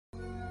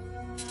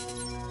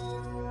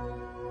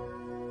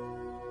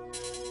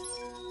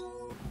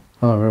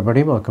Hello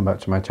everybody, welcome back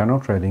to my channel,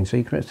 Trading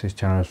Secrets. This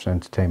channel is for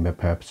entertainment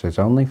purposes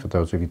only. For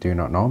those of you who do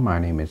not know, my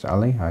name is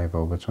Ali. I have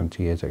over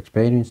 20 years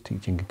experience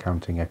teaching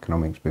accounting,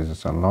 economics,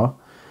 business and law.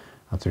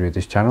 And through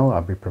this channel,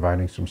 I'll be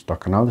providing some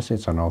stock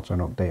analysis and also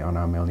an update on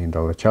our $1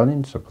 Million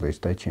Challenge, so please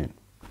stay tuned.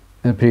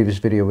 In the previous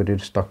video, we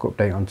did a stock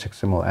update on ticker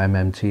symbol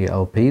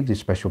MMTLP, the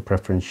special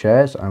preference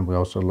shares, and we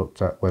also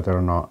looked at whether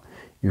or not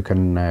you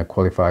can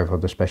qualify for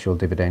the special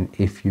dividend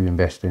if you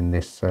invest in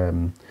this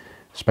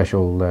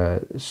special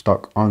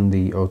stock on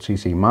the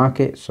OTC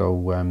market.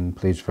 So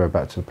please refer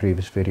back to the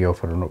previous video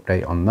for an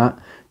update on that.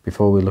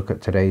 Before we look at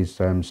today's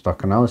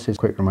stock analysis,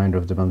 quick reminder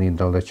of the $1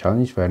 Million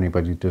Challenge. For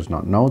anybody who does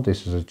not know,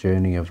 this is a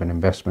journey of an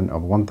investment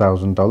of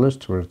 $1,000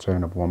 to a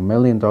return of $1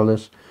 million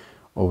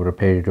over a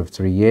period of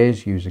 3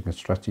 years using a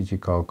strategy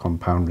called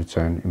compound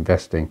return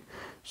investing.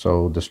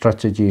 So the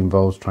strategy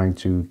involves trying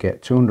to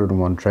get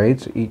 201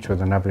 trades, each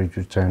with an average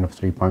return of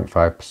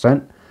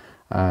 3.5%.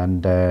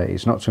 And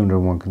it's not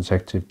 201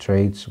 consecutive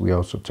trades. We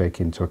also take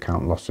into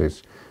account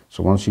losses.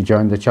 So once you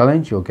join the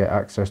challenge, you'll get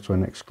access to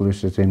an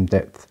exclusive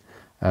in-depth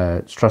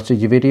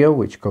strategy video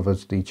which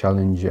covers the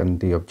challenge and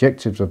the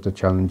objectives of the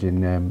challenge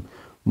in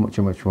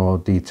much more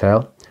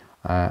detail.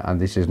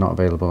 And this is not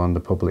available on the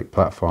public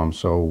platform.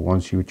 So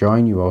once you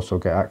join, you also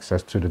get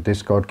access to the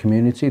Discord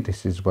community.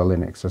 This is well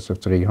in excess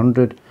of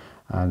 300,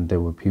 and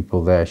there were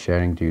people there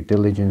sharing due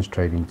diligence,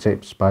 trading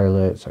tips, buy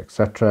alerts,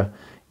 etc.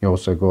 You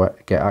also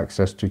get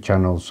access to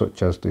channels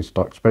such as the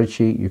stock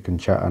spreadsheet. You can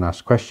chat and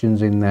ask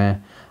questions in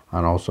there,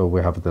 and also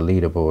we have the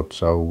leaderboard.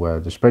 So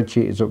the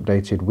spreadsheet is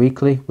updated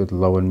weekly with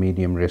low and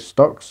medium risk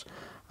stocks,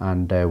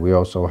 and we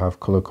also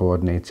have color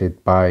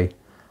coordinated by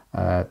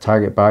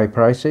target buy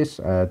prices.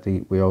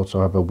 We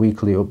also have a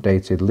weekly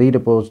updated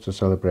leaderboards to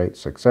celebrate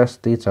success.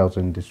 Details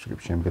in the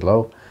description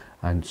below,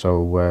 and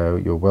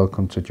so you're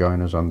welcome to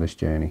join us on this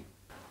journey.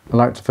 I'd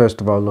like to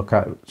first of all look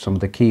at some of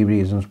the key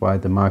reasons why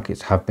the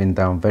markets have been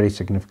down very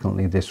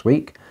significantly this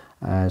week.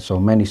 So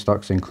many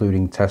stocks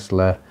including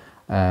Tesla,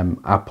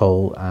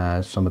 Apple,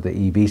 some of the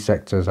EV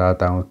sectors are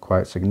down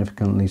quite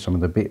significantly. Some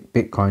of the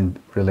Bitcoin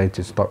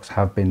related stocks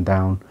have been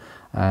down.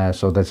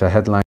 So there's a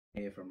headline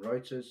here from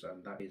Reuters,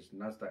 and that is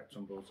Nasdaq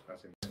tumbles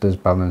as investors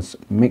balance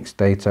mixed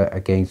data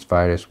against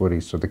virus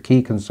worries. So the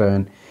key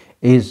concern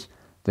is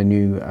the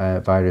new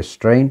virus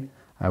strain.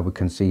 We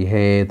can see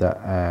here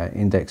that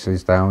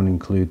indexes down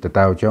include the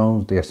Dow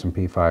Jones, the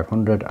S&P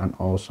 500, and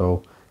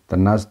also the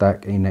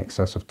Nasdaq in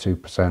excess of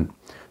 2%.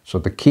 So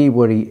the key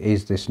worry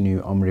is this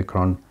new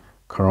Omicron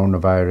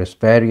coronavirus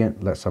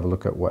variant. Let's have a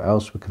look at what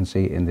else we can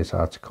see in this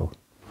article.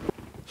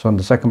 So on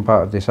the second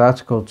part of this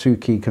article, two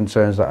key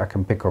concerns that I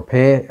can pick up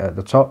here at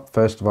the top.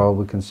 First of all,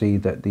 we can see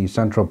that the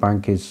central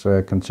bank is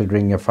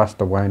considering a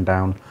faster wind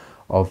down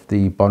of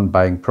the bond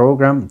buying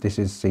program. This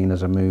is seen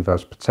as a move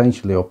as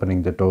potentially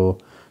opening the door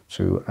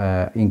to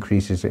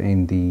increases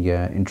in the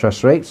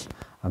interest rates.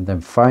 And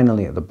then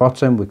finally at the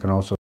bottom, we can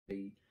also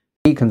see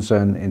the key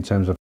concern in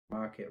terms of the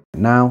market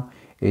right now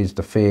is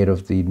the fear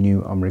of the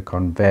new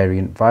Omicron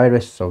variant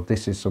virus. So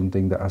this is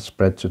something that has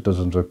spread to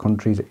dozens of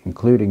countries,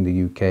 including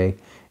the UK,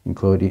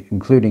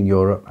 including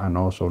Europe, and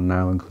also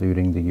now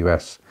including the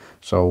US.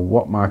 So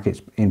what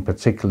markets in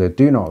particular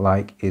do not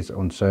like is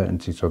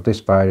uncertainty. So this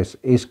virus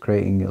is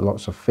creating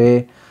lots of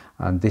fear,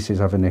 and this is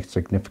having a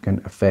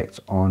significant effect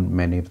on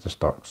many of the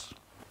stocks.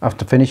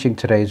 After finishing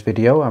today's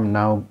video, I'm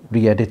now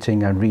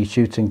re-editing and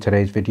reshooting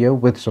today's video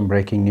with some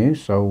breaking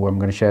news. So I'm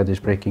going to share this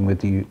breaking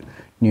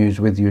news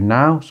with you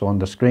now. So on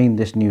the screen,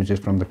 this news is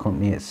from the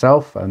company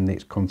itself, and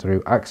it's come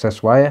through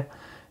Access Wire,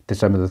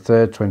 December the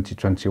 3rd,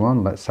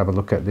 2021. Let's have a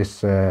look at this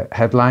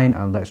headline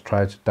and let's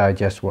try to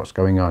digest what's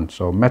going on.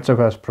 So Meta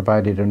has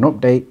provided an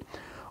update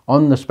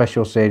on the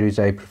special Series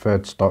A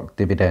preferred stock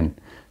dividend.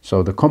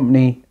 So the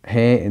company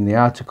here in the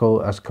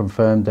article has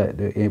confirmed that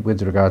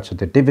with regard to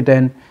the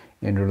dividend,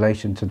 in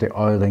relation to the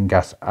oil and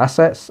gas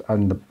assets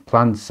and the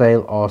planned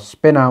sale or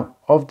spin out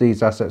of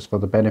these assets for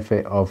the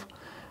benefit of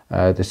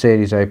the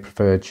Series A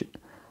preferred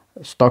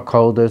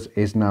stockholders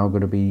is now going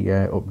to be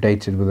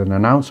updated with an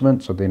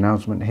announcement. So the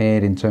announcement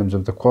here in terms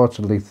of the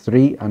quarterly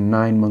 3 and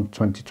 9 month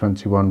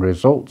 2021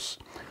 results.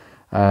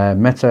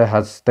 Meta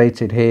has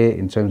stated here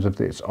in terms of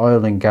its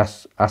oil and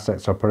gas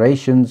assets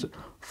operations,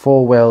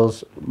 4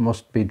 wells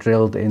must be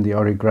drilled in the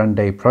Oro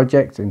Grande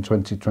project in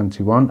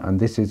 2021, and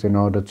this is in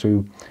order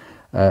to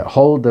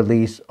hold the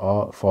lease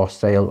or for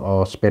sale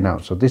or spin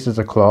out. So this is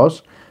a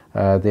clause.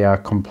 They are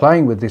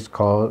complying with this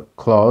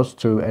clause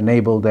to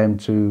enable them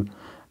to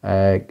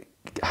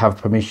have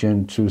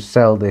permission to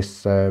sell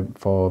this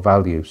for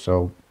value.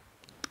 So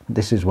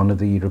this is one of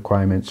the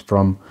requirements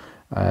from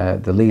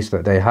the lease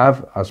that they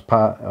have as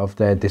part of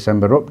their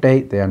December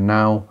update. They are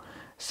now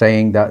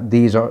saying that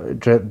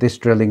this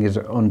drilling is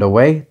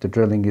underway. The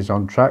drilling is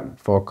on track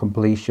for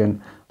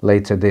completion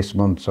later this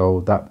month. So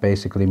that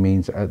basically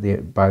means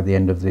by the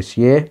end of this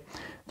year.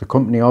 The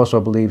company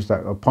also believes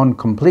that upon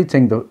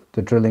completing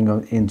the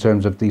drilling in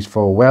terms of these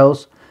 4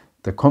 wells,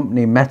 the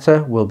company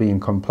Meta will be in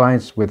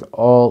compliance with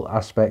all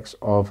aspects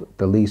of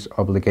the lease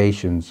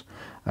obligations.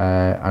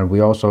 And we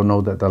also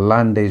know that the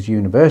land is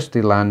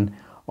university land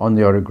on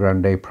the Oro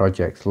Grande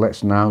project.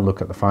 Let's now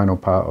look at the final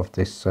part of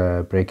this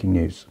breaking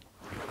news.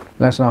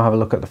 Let's now have a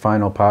look at the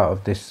final part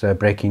of this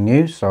breaking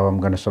news. So I'm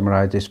going to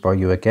summarize this for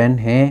you again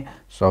here.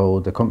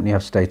 So the company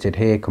have stated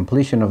here,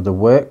 completion of the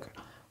work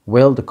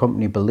will, the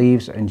company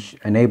believes,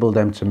 enable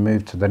them to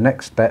move to the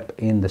next step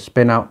in the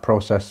spin-out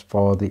process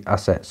for the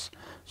assets.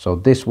 So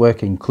this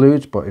work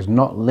includes, but is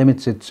not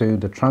limited to,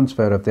 the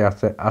transfer of the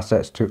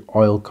assets to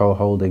Oilco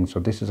Holdings. So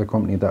this is a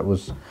company that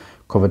was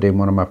covered in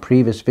one of my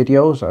previous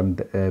videos,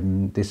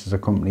 and this is a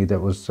company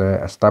that was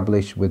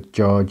established with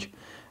George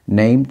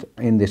named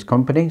in this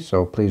company.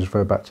 So please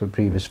refer back to the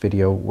previous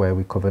video where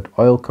we covered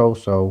Oilco.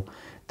 So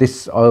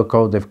this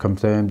Oilco, they've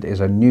confirmed,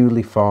 is a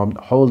newly formed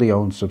wholly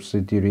owned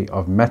subsidiary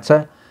of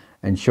Meta,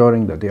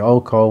 ensuring that the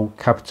Oilco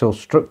capital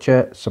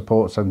structure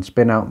supports and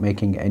spin out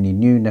making any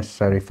new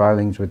necessary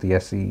filings with the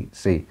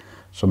SEC.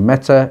 So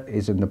Meta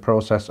is in the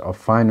process of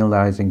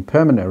finalizing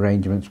permanent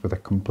arrangements with a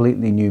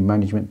completely new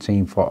management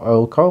team for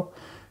Oilco,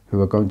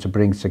 who are going to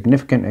bring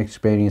significant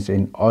experience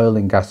in oil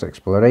and gas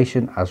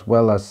exploration, as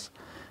well as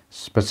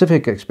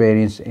specific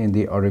experience in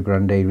the Oro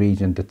Grande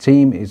region. The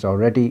team is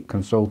already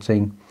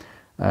consulting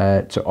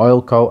to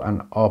Oilco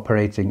and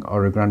operating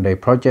Oro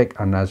Grande project,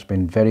 and has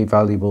been very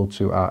valuable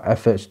to our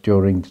efforts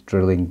during the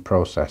drilling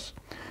process.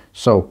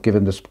 So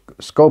given the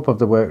scope of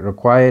the work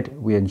required,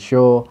 we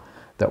ensure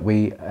that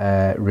we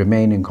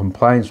remain in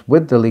compliance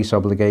with the lease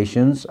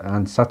obligations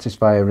and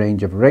satisfy a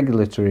range of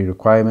regulatory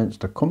requirements.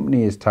 The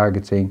company is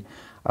targeting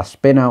a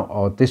spin out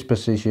or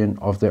disposition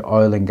of the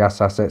oil and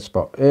gas assets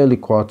for early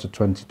quarter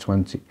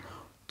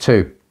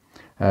 2022,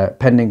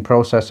 pending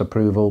process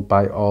approval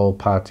by all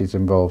parties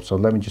involved. So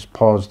let me just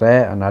pause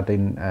there and add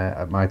in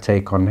my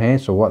take on here.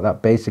 So what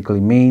that basically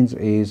means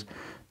is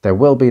there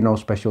will be no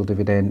special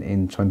dividend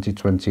in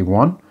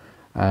 2021.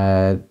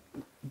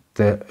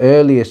 The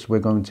earliest we're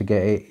going to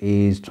get it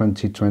is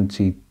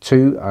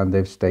 2022, and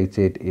they've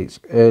stated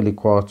it's early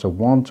quarter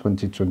 1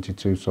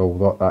 2022. So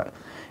what that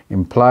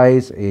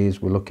implies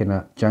is we're looking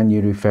at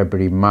January,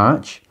 February,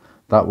 March.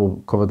 That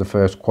will cover the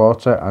first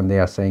quarter, and they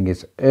are saying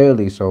it's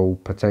early, so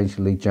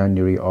potentially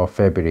January or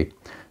February.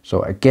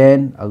 So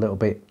again, a little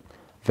bit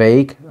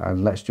vague,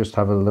 and let's just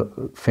have a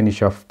look,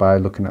 finish off by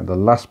looking at the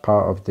last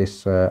part of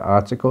this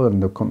article.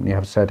 And the company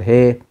have said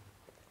here,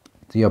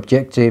 the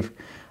objective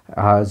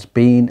has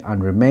been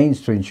and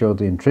remains to ensure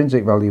the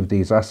intrinsic value of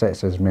these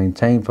assets is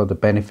maintained for the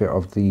benefit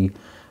of the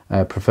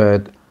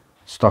preferred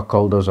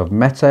stockholders of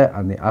Meta,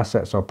 and the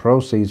assets or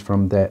proceeds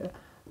from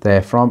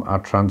therefrom are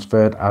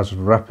transferred as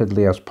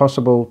rapidly as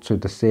possible to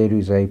the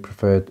Series A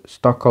preferred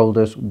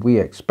stockholders. We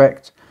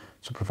expect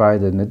to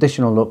provide an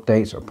additional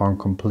updates upon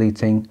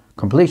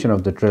completion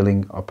of the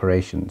drilling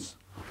operations.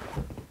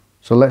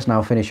 So let's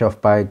now finish off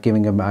by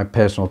giving my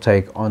personal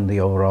take on the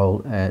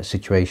overall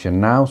situation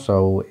now.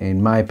 So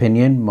in my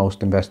opinion,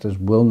 most investors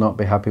will not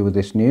be happy with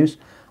this news.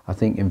 I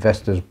think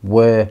investors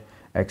were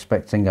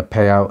expecting a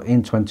payout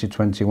in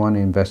 2021.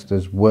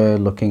 Investors were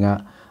looking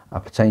at a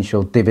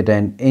potential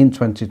dividend in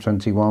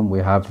 2021. We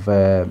have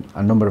a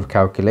number of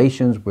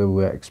calculations. We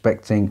were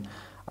expecting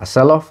a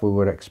sell-off. We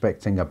were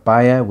expecting a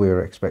buyer. We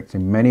were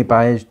expecting many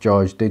buyers.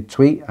 George did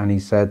tweet and he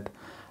said,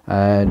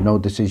 no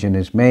decision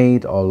is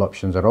made, all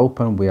options are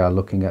open. We are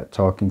looking at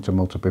talking to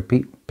multiple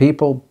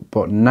people.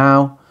 But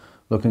now,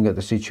 looking at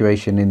the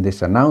situation in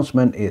this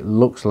announcement, it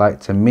looks like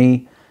to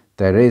me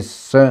there is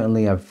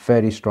certainly a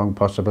very strong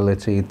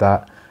possibility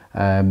that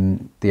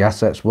the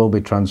assets will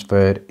be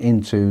transferred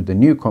into the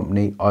new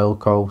company,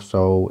 Oilco.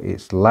 So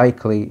it's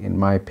likely, in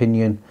my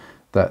opinion,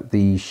 that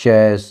the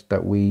shares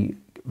that we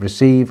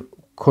receive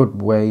could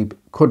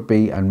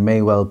be and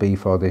may well be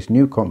for this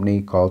new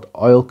company called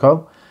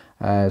Oilco.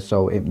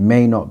 So it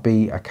may not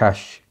be a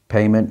cash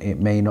payment, it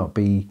may not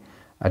be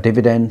a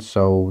dividend.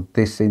 So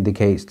this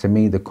indicates to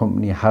me the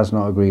company has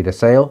not agreed a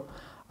sale.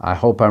 I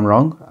hope I'm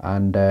wrong,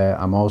 and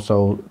I'm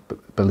also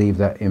believe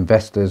that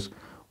investors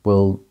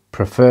will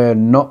prefer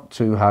not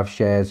to have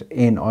shares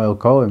in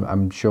Oilco.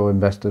 I'm sure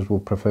investors will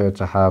prefer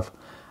to have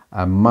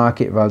a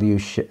market value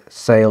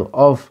sale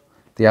of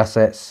the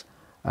assets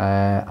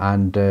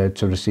and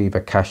to receive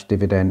a cash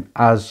dividend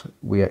as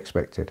we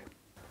expected.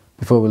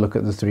 Before we look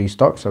at the three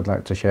stocks, I'd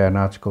like to share an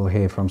article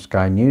here from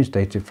Sky News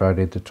dated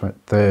Friday the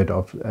 3rd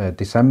of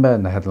December,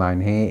 and the headline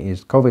here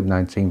is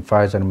COVID-19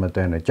 Pfizer and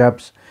Moderna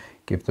jabs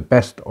give the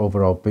best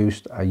overall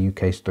boost a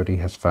UK study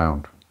has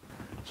found.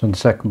 So in the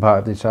second part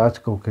of this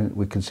article,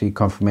 we can see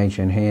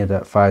confirmation here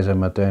that Pfizer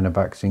and Moderna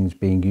vaccines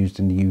being used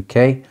in the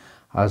UK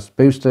as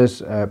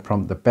boosters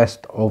prompt the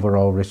best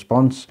overall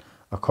response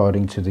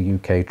according to the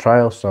UK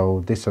trial.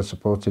 So this has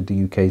supported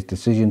the UK's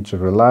decision to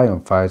rely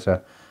on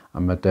Pfizer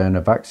and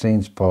Moderna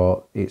vaccines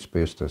for its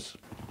boosters.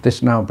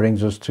 This now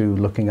brings us to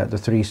looking at the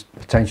three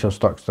potential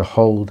stocks to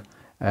hold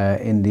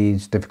in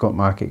these difficult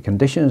market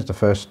conditions. The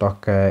first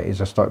stock is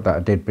a stock that I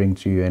did bring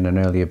to you in an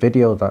earlier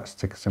video. That's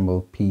ticker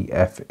symbol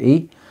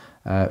PFE.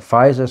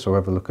 Pfizer, so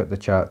have a look at the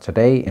chart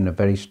today in a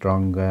very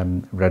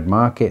strong red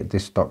market.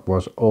 This stock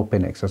was up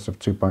in excess of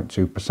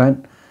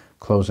 2.2%,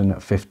 closing at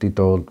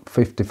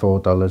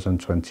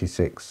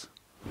 $54.26.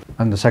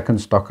 And the second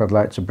stock I'd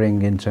like to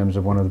bring in terms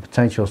of one of the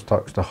potential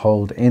stocks to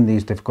hold in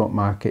these difficult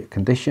market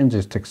conditions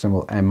is ticker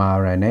symbol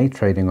mRNA,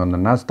 trading on the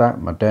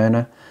Nasdaq,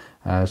 Moderna.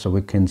 So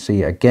we can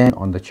see again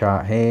on the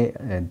chart here,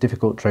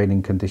 difficult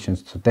trading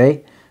conditions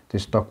today.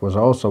 This stock was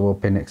also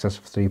up in excess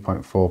of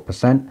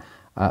 3.4%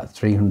 at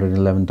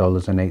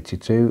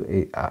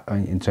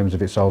 $311.82 in terms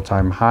of its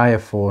all-time high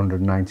of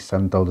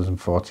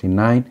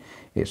 $497.49.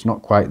 It's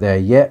not quite there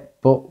yet,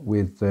 but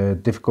with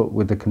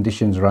the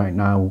conditions right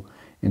now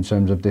in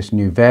terms of this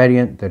new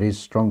variant, there is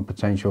strong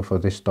potential for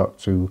this stock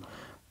to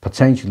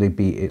potentially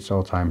beat its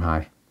all-time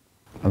high.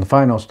 And the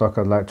final stock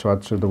I'd like to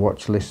add to the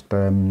watch list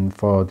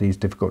for these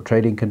difficult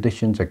trading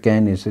conditions,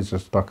 again, is a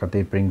stock I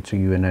did bring to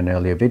you in an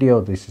earlier video.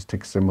 This is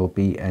ticker symbol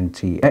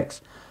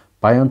BNTX,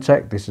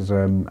 BioNTech. This is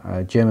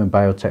a German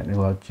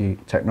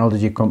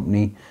biotechnology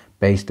company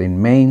based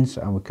in Mainz,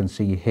 and we can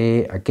see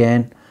here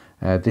again,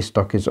 this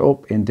stock is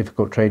up in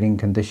difficult trading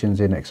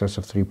conditions in excess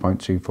of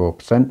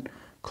 3.24%.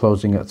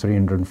 Closing at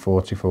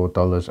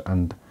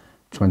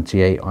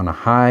 $344.28 on a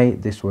high.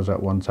 This was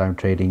at one time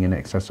trading in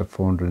excess of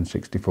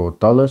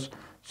 $464.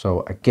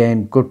 So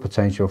again, good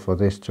potential for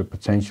this to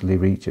potentially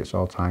reach its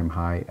all-time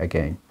high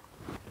again.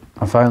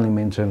 And finally,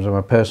 in terms of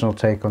my personal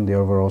take on the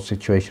overall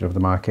situation of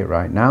the market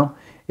right now,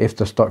 if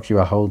the stocks you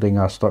are holding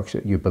are stocks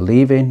that you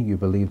believe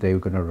they're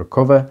going to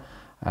recover,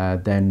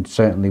 then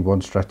certainly one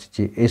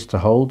strategy is to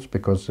hold,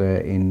 because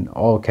in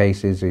all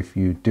cases, if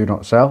you do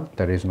not sell,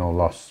 there is no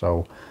loss.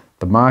 So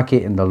the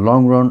market in the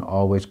long run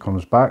always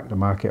comes back. The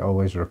market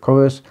always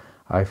recovers.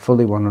 I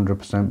fully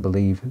 100%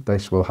 believe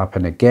this will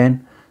happen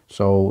again.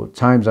 So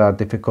times are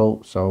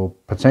difficult. So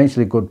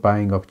potentially good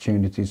buying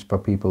opportunities for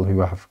people who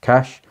have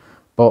cash.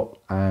 But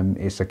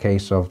it's a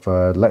case of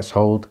let's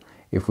hold.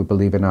 If we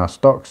believe in our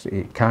stocks,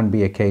 it can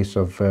be a case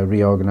of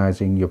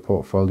reorganizing your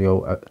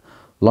portfolio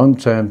long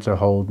term to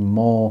hold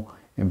more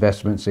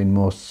investments in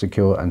more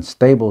secure and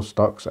stable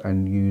stocks,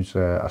 and use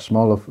a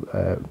smaller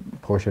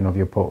portion of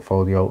your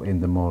portfolio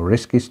in the more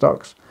risky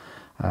stocks.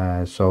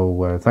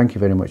 So thank you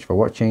very much for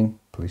watching.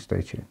 Please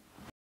stay tuned.